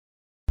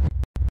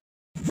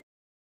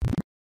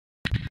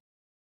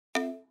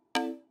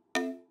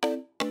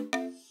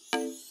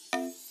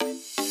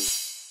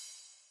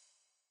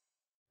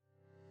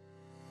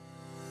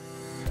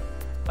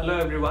Hello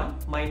everyone,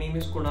 my name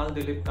is Kunal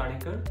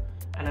Kanekar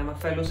and I'm a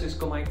fellow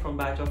SIESCOMite from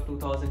batch of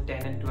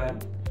 2010 and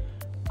 12.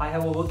 I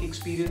have a work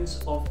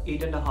experience of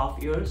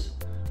 8.5 years,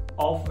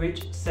 of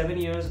which 7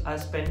 years I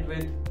spent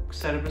with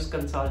Cerebris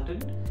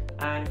Consultant,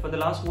 and for the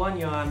last 1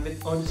 year I'm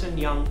with Ernst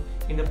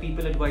in the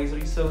People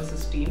Advisory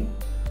Services team,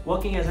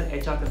 working as an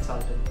HR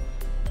consultant.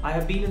 I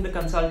have been in the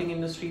consulting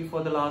industry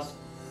for the last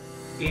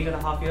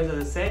 8.5 years, as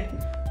I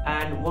said,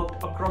 and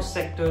worked across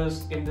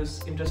sectors in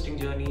this interesting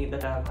journey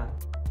that I have had.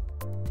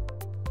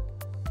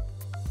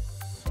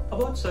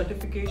 About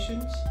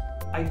certifications,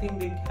 I think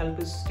they help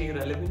us stay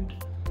relevant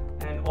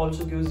and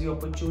also gives the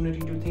opportunity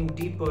to think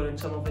deeper in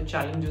some of the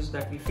challenges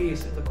that we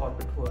face in the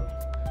corporate world.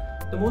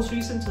 The most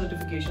recent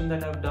certification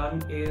that I've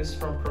done is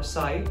from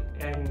ProSci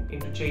and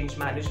into change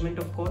management,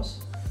 of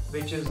course,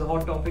 which is the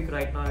hot topic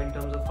right now in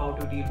terms of how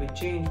to deal with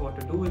change, what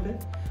to do with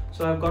it.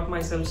 So I've got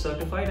myself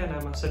certified and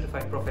I'm a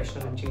certified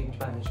professional in change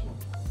management.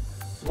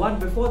 One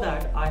before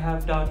that I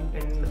have done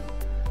in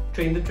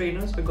Train the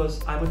Trainers,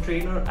 because I'm a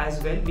trainer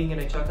as well, being an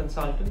HR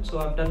consultant. So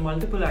I've done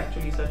multiple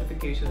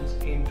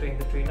certifications in Train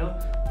the Trainer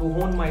to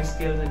hone my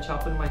skills and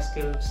sharpen my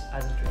skills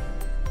as a trainer.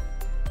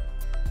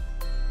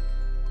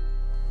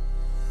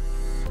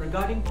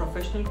 Regarding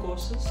professional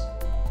courses,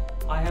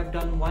 I have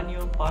done 1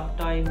 year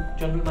part-time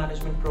general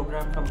management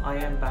program from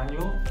IIM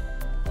Bangalore.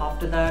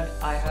 After that,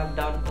 I have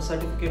done a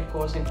certificate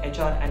course in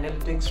HR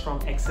analytics from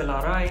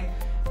XLRI.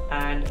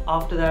 And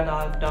after that,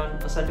 I've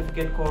done a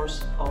certificate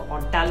course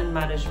on talent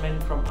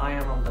management from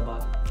IIM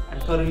Ahmedabad,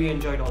 and thoroughly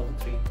enjoyed all the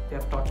three. They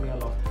have taught me a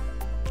lot.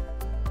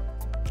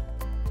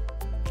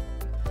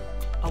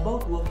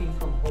 About working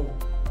from home,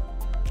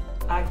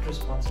 act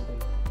responsible.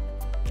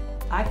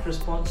 Act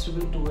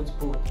responsible towards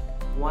both.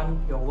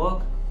 One, your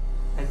work,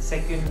 and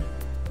second,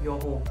 your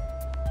home.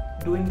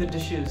 Doing the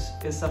dishes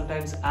is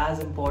sometimes as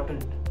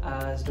important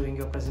as doing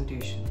your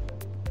presentation.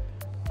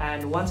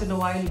 And once in a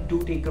while,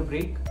 do take a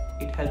break.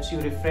 It helps you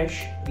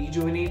refresh,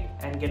 rejuvenate,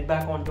 and get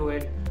back onto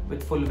it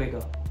with full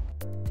vigor.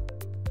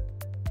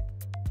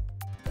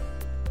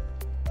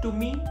 To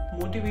me,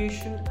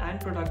 motivation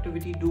and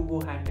productivity do go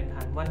hand in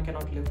hand. One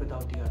cannot live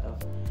without the other.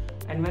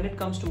 And when it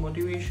comes to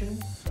motivation,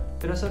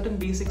 there are certain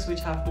basics which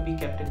have to be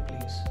kept in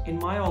place. In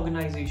my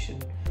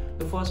organization,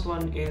 the first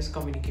one is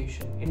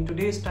communication. In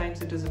today's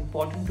times, it is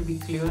important to be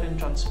clear and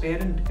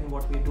transparent in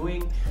what we're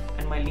doing,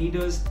 and my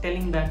leaders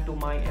telling that to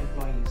my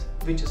employees,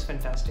 which is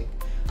fantastic.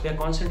 They're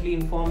constantly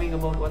informing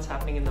about what's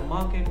happening in the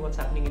market, what's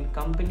happening in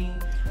company,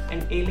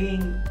 and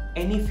allaying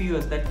any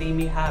fears that they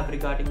may have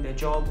regarding their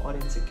job or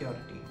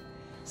insecurity.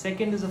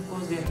 Second is, of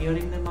course, they're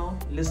hearing them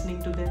out,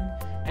 listening to them,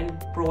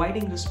 and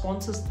providing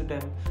responses to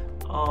them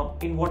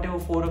in whatever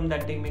forum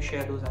that they may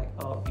share those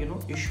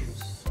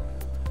issues.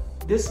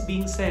 This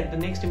being said, the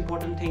next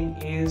important thing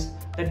is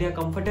that they are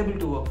comfortable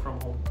to work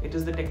from home. It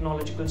is the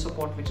technological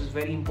support which is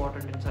very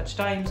important in such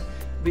times,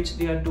 which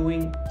they are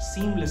doing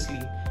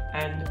seamlessly,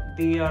 and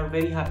they are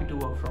very happy to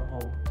work from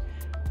home.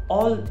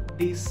 All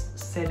this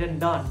said and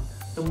done,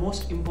 the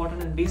most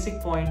important and basic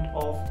point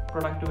of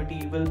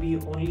productivity will be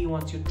only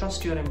once you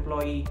trust your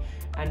employee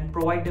and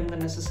provide them the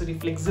necessary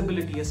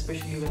flexibility,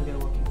 especially when they're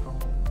working from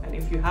home. And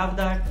if you have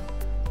that,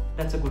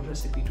 that's a good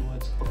recipe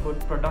towards a good,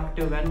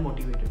 productive and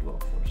motivated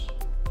workforce.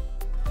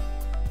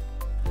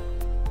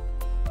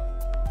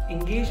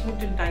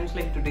 Engagement in times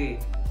like today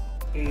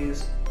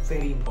is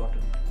very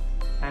important,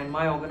 and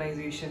my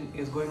organization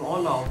is going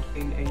all out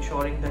in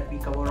ensuring that we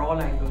cover all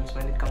angles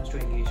when it comes to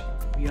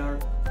engagement. We are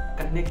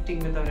connecting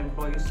with our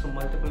employees through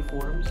multiple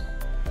forums.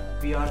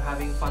 We are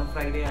having Fun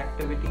Friday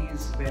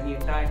activities where the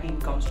entire team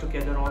comes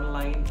together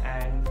online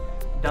and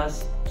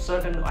does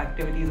certain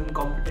activities and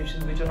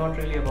competitions which are not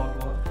really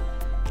about work.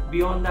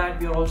 Beyond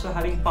that, we are also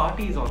having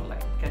parties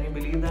online. Can you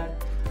believe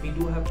that? We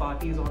do have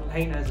parties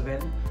online as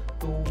well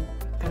to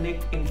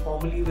connect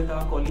informally with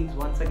our colleagues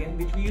once again,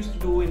 which we used to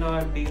do in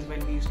our days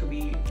when we used to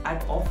be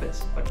at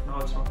office, but now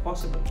it's not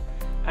possible.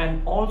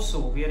 And also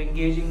we are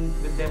engaging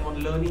with them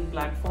on learning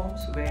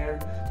platforms where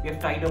we have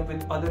tied up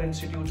with other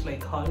institutes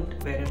like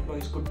HULT, where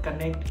employees could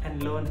connect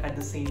and learn at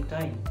the same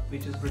time,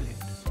 which is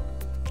brilliant.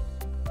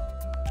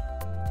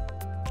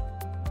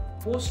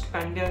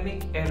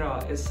 Post-pandemic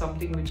era is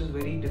something which is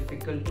very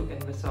difficult to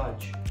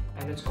envisage,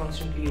 and it's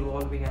constantly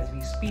evolving as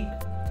we speak.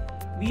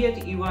 We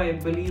at EY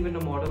believe in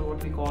a model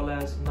what we call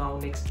as now,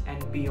 next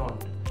and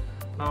beyond.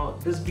 Now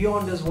this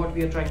beyond is what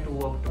we are trying to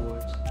work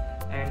towards,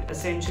 and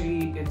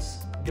essentially it's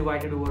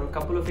divided over a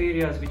couple of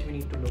areas which we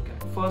need to look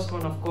at. First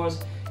one, of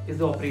course, is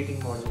the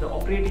operating model. The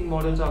operating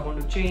models are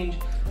going to change,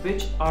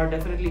 which are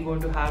definitely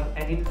going to have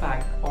an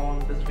impact on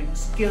the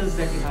skills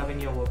that you have in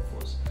your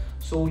workforce.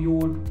 So you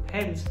would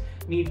hence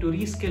need to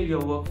reskill your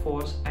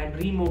workforce and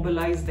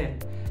remobilize them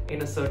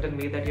in a certain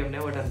way that you have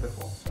never done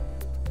before.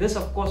 This,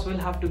 of course, will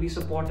have to be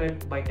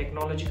supported by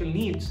technological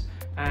needs,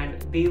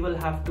 and they will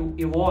have to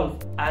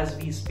evolve as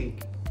we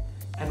speak.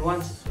 And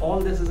once all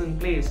this is in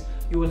place,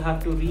 you will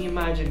have to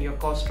reimagine your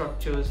cost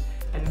structures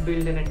and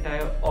build an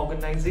entire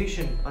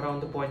organization around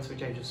the points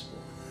which I just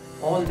spoke.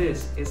 All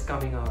this is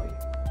coming our way.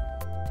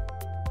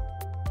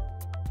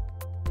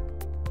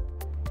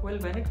 Well,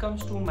 when it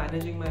comes to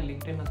managing my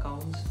LinkedIn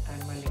accounts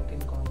and my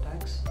LinkedIn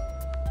contacts,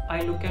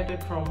 I look at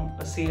it from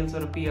a sales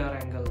or a PR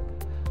angle.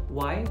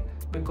 Why?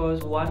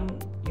 Because one,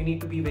 you need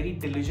to be very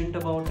diligent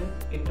about it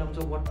in terms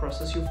of what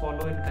process you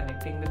follow in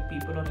connecting with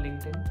people on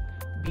LinkedIn.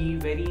 Be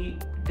very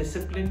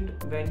disciplined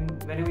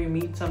whenever you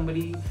meet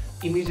somebody,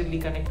 immediately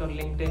connect on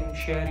LinkedIn,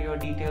 share your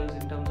details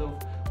in terms of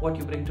what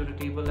you bring to the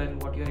table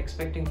and what you're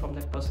expecting from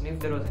that person, if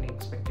there was any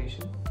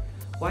expectation.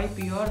 Why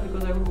PR?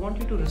 Because I would want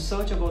you to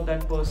research about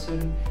that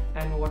person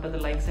and what are the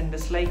likes and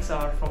dislikes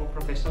are from a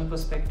professional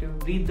perspective.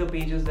 Read the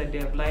pages that they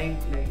have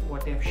liked, like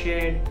what they have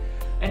shared,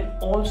 and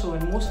also,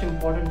 and most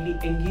importantly,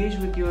 engage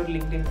with your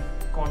LinkedIn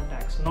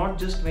contacts, not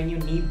just when you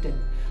need them,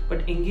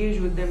 but engage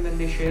with them when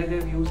they share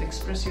their views,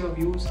 express your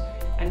views,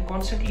 and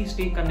constantly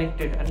stay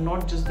connected, and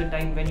not just the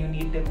time when you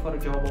need them for a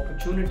job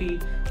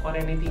opportunity or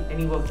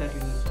any work that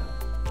you need done.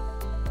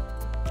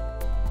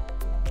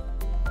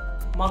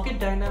 Market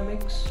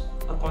dynamics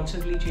are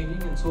constantly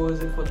changing, and so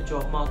is it for the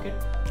job market.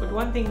 But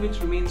one thing which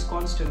remains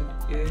constant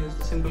is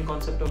the simple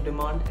concept of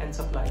demand and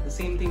supply. The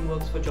same thing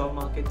works for job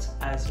markets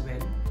as well.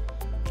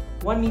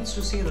 One needs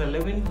to stay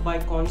relevant by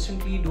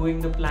constantly doing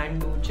the plan,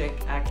 do, check,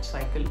 act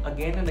cycle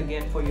again and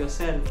again for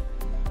yourself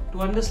to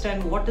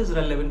understand what is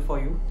relevant for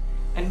you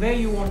and where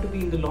you want to be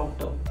in the long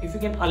term. If you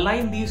can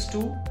align these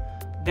two,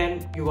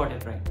 then you got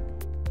it right.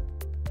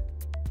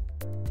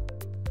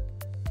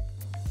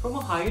 From a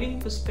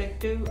hiring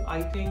perspective,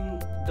 I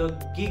think the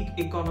gig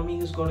economy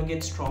is going to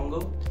get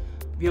stronger.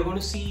 We are going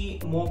to see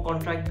more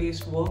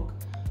contract-based work.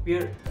 We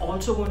are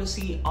also going to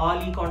see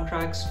hourly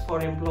contracts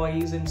for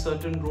employees in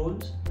certain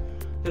roles.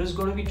 There is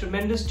going to be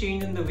tremendous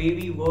change in the way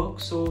we work,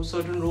 so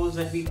certain roles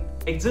that we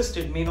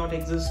existed may not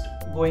exist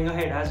going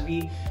ahead. As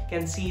we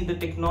can see, the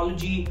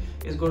technology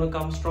is going to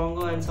come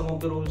stronger and some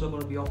of the roles are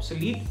going to be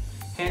obsolete.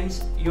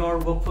 Hence, your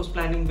workforce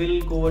planning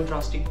will go a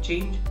drastic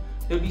change.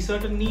 There will be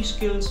certain niche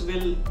skills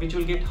which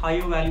will get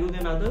higher value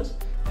than others,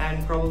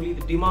 and probably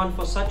the demand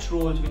for such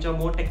roles which are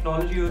more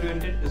technology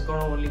oriented is going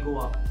to only go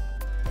up.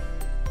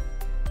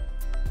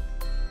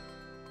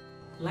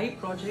 Live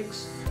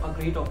projects are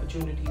great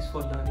opportunities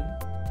for learning.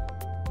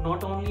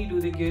 Not only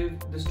do they give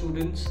the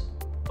students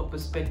a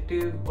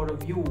perspective or a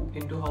view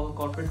into how a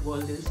corporate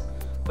world is,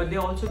 but they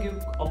also give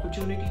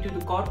opportunity to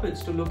the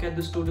corporates to look at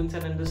the students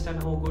and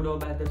understand how good or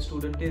bad that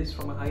student is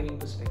from a hiring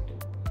perspective.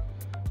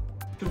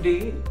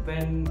 Today,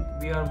 when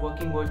we are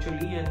working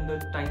virtually and the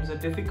times are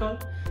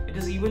difficult, it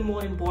is even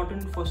more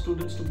important for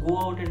students to go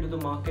out into the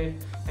market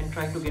and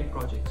try to get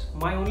projects.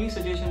 My only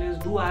suggestion is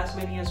do as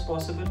many as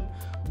possible.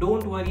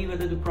 Don't worry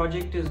whether the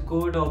project is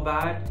good or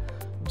bad.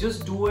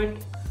 Just do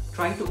it.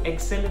 Try to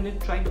excel in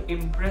it. Try to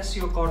impress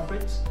your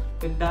corporates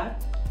with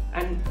that.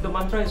 And the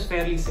mantra is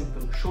fairly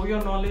simple. Show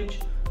your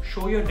knowledge,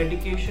 show your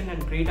dedication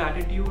and great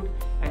attitude,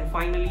 and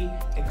finally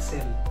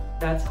excel.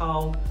 That's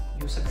how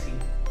you succeed.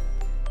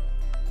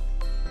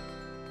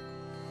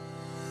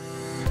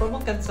 From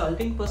a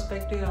consulting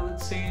perspective, I would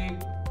say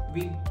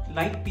we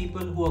like people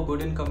who are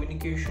good in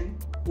communication,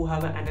 who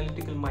have an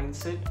analytical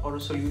mindset or a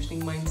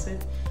solutioning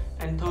mindset,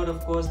 and third, of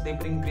course, they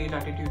bring great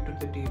attitude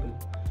to the table.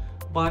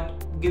 But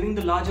giving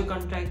the larger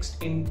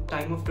context in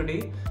time of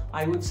today,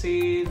 I would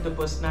say the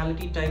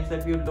personality types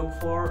that we would look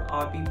for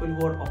are people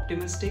who are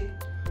optimistic,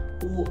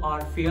 who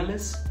are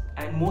fearless,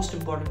 and most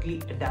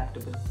importantly,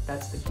 adaptable.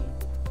 That's the key.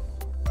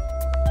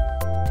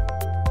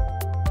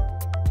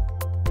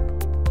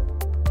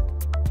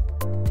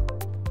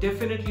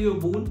 Definitely a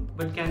boon,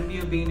 but can be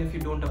a bane if you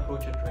don't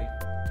approach it right.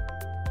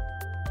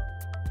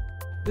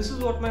 This is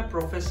what my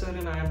professor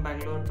in IIM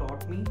Bangalore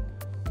taught me.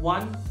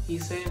 One, he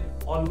said,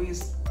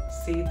 always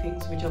say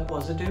things which are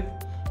positive.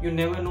 You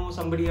never know,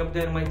 somebody up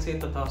there might say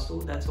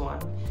Tathastu, that's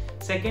one.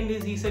 Second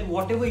is, he said,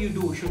 whatever you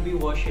do should be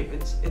worship.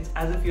 It's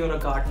as if you're a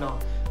gardener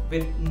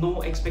with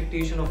no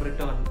expectation of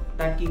return.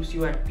 That keeps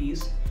you at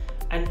peace.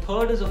 And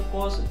third is, of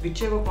course,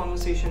 whichever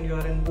conversation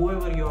you're in,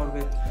 whoever you're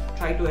with,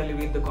 try to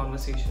elevate the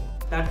conversation.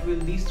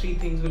 These three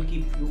things will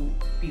keep you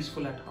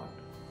peaceful at heart.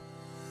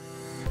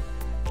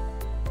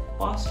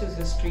 Past is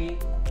history,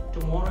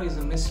 tomorrow is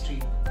a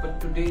mystery,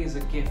 but today is a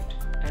gift,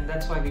 and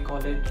that's why we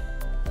call it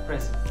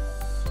present.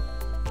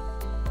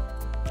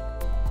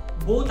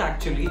 Both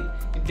actually,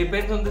 it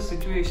depends on the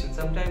situation.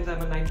 Sometimes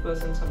I'm a night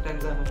person,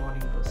 sometimes I'm a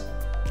morning person.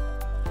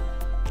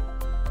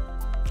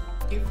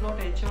 If not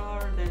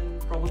HR, then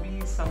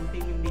probably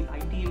something in the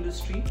IT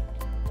industry,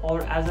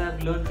 or as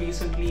I've learned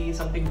recently,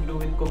 something to do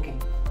with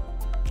cooking.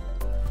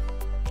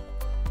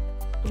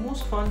 The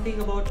most fun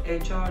thing about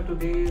HR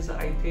today is,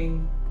 I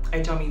think,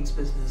 HR means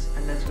business,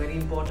 and that's very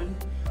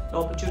important. The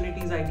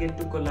opportunities I get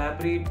to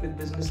collaborate with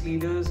business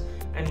leaders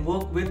and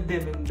work with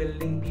them in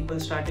building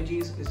people's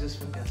strategies is just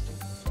fantastic.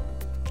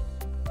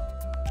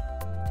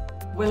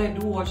 Well, I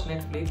do watch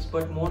Netflix,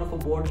 but more of a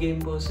board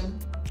game person.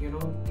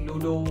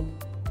 Ludo,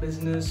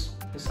 business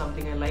is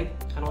something I like,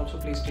 and also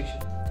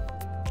PlayStation.